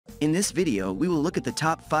In this video we will look at the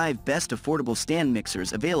top 5 best affordable stand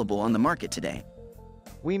mixers available on the market today.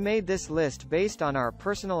 We made this list based on our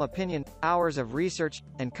personal opinion, hours of research,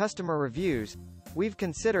 and customer reviews. We've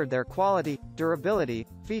considered their quality, durability,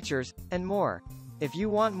 features, and more. If you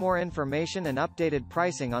want more information and updated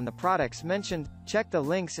pricing on the products mentioned, check the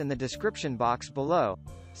links in the description box below.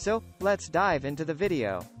 So, let's dive into the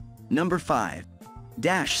video. Number 5.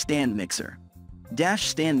 Dash Stand Mixer. Dash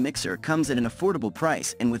Stand Mixer comes at an affordable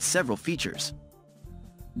price and with several features.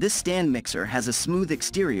 This stand mixer has a smooth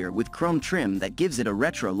exterior with chrome trim that gives it a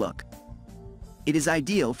retro look. It is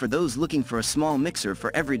ideal for those looking for a small mixer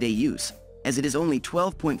for everyday use, as it is only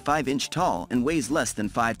 12.5 inch tall and weighs less than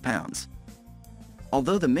 5 pounds.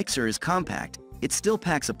 Although the mixer is compact, it still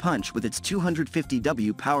packs a punch with its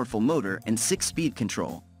 250W powerful motor and 6-speed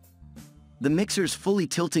control. The mixer's fully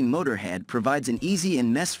tilting motor head provides an easy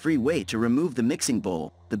and mess-free way to remove the mixing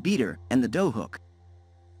bowl, the beater, and the dough hook.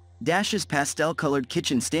 Dash's pastel-colored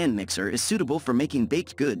kitchen stand mixer is suitable for making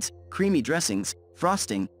baked goods, creamy dressings,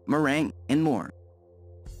 frosting, meringue, and more.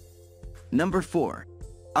 Number 4.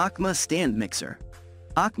 Aucma Stand Mixer.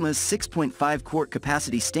 Aucma's 6.5 quart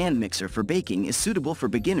capacity stand mixer for baking is suitable for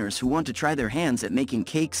beginners who want to try their hands at making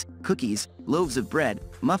cakes, cookies, loaves of bread,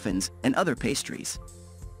 muffins, and other pastries.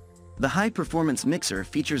 The high-performance mixer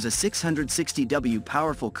features a 660W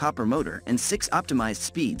powerful copper motor and 6 optimized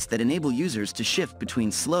speeds that enable users to shift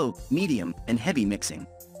between slow, medium, and heavy mixing.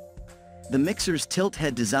 The mixer's tilt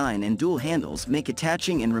head design and dual handles make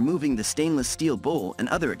attaching and removing the stainless steel bowl and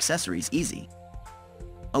other accessories easy.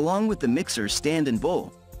 Along with the mixer's stand and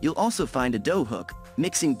bowl, you'll also find a dough hook,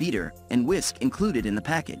 mixing beater, and whisk included in the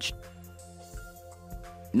package.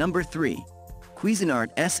 Number 3.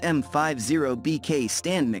 Cuisinart SM50BK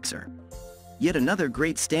Stand Mixer. Yet another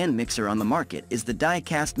great stand mixer on the market is the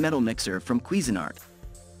die-cast metal mixer from Cuisinart.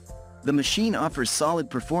 The machine offers solid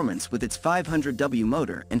performance with its 500W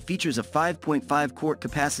motor and features a 5.5 quart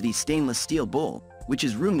capacity stainless steel bowl, which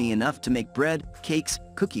is roomy enough to make bread, cakes,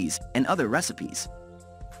 cookies, and other recipes.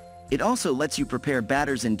 It also lets you prepare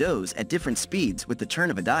batters and doughs at different speeds with the turn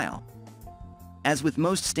of a dial. As with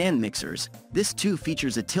most stand mixers, this too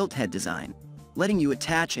features a tilt head design, letting you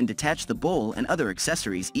attach and detach the bowl and other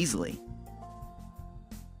accessories easily.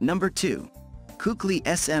 Number 2. Cooklee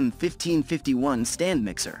SM1551 Stand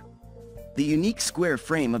Mixer. The unique square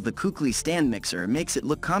frame of the Cooklee stand mixer makes it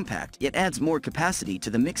look compact yet adds more capacity to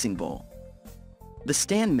the mixing bowl. The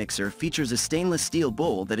stand mixer features a stainless steel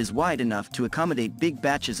bowl that is wide enough to accommodate big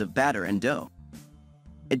batches of batter and dough.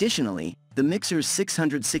 Additionally, the mixer's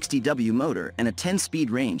 660W motor and a 10-speed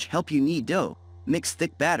range help you knead dough, mix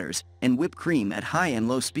thick batters, and whip cream at high and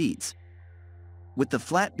low speeds. With the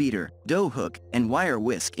flat beater, dough hook, and wire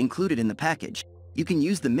whisk included in the package, you can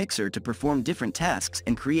use the mixer to perform different tasks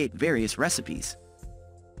and create various recipes.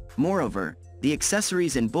 Moreover, the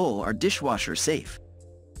accessories and bowl are dishwasher safe.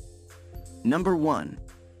 Number 1.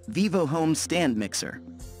 Vivohome Stand Mixer.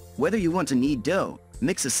 Whether you want to knead dough,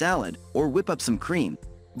 mix a salad, or whip up some cream,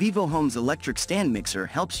 Vivohome's electric stand mixer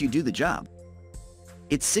helps you do the job.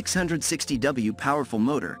 Its 660W powerful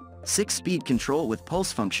motor, 6-speed control with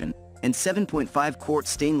pulse function, and 7.5 quart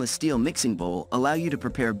stainless steel mixing bowl allow you to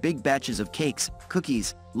prepare big batches of cakes,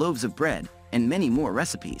 cookies, loaves of bread, and many more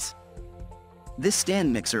recipes. This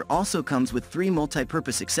stand mixer also comes with 3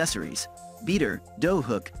 multi-purpose accessories: beater, dough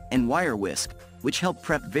hook, and wire whisk, which help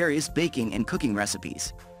prep various baking and cooking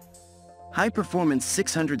recipes. High-performance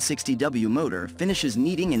 660W motor finishes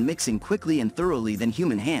kneading and mixing quickly and thoroughly than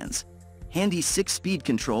human hands. Handy 6-speed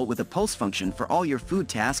control with a pulse function for all your food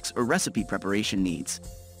tasks or recipe preparation needs.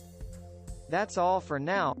 That's all for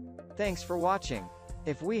now. Thanks for watching.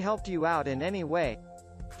 If we helped you out in any way,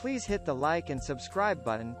 please hit the like and subscribe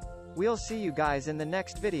button. We'll see you guys in the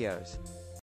next videos.